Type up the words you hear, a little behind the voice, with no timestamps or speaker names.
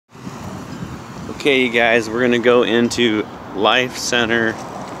Okay, you guys, we're gonna go into Life Center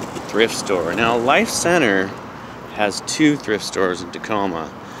thrift store. Now, Life Center has two thrift stores in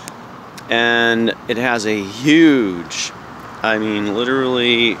Tacoma, and it has a huge, I mean,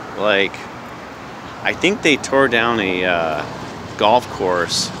 literally, like, I think they tore down a golf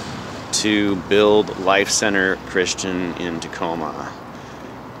course to build Life Center Christian in Tacoma.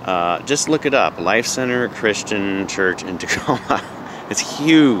 Just look it up, Life Center Christian Church in Tacoma. It's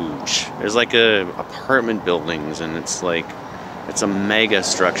huge. There's like apartment buildings, and it's a mega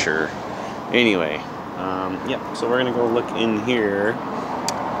structure. Anyway, yep. So we're gonna go look in here.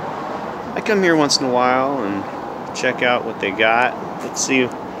 I come here once in a while and check out what they got. Let's see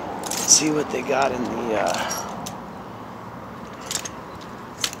what they got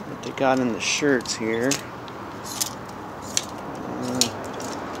in the shirts here.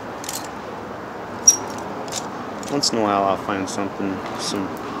 Once in a while I'll find some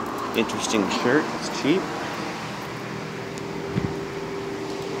interesting shirt. It's cheap.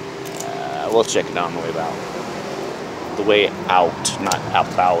 We'll check it out on the way out. The way out, not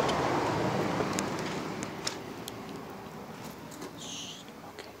about.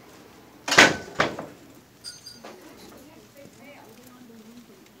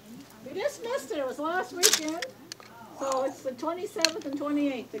 We just missed it. It was last weekend. So it's the 27th and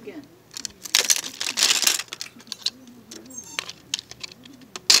 28th again.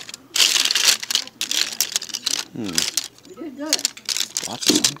 We did good. Lots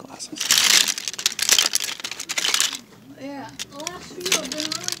of sunglasses. Yeah, the last few have been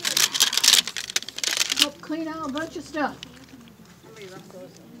really good. Help clean out a bunch of stuff. Somebody left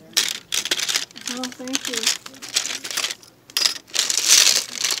those in there. Oh, thank you.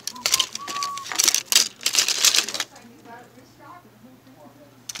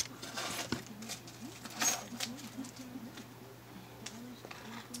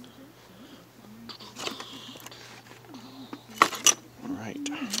 Right.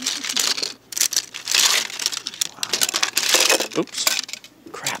 Wow. Oops.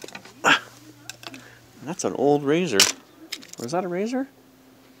 Crap. That's an old razor. Or is that a razor?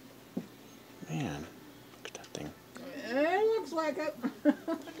 Man, look at that thing. It looks like it.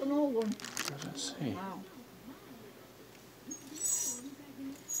 It's an old one. What does it say? Wow.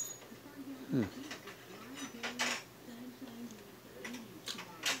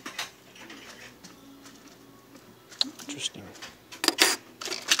 Interesting.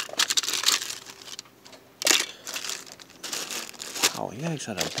 Oh, you guys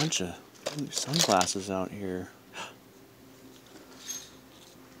got a bunch of sunglasses out here.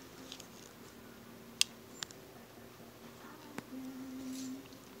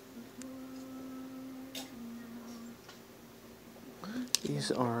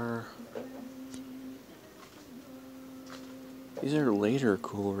 These are later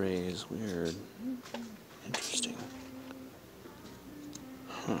Cool Rays. Weird. Interesting.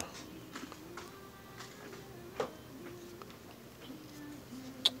 Huh.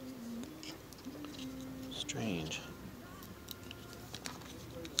 Strange.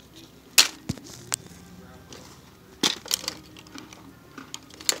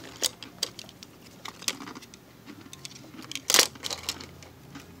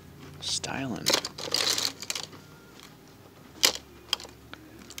 Styling.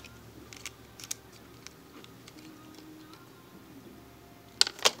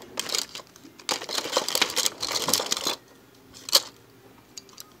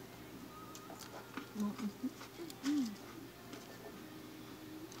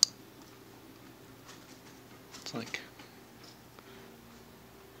 It's like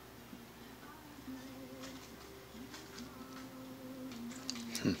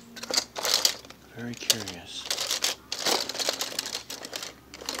very curious.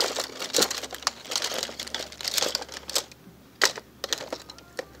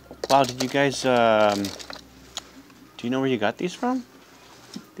 Wow, did you guys do you know where you got these from?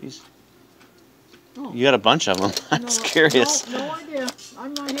 These? Oh. You got a bunch of them. I'm just curious. No idea.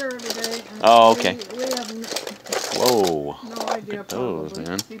 I'm not here every day. Oh, okay. We have Whoa. no idea. Look at those, probably.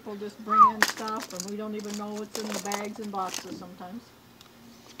 man. People just bring in stuff, and we don't even know what's in the bags and boxes sometimes.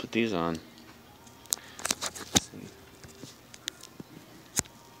 Let's put these on. Let's see.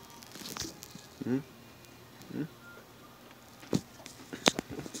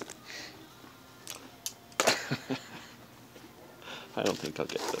 I don't think I'll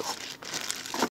get this.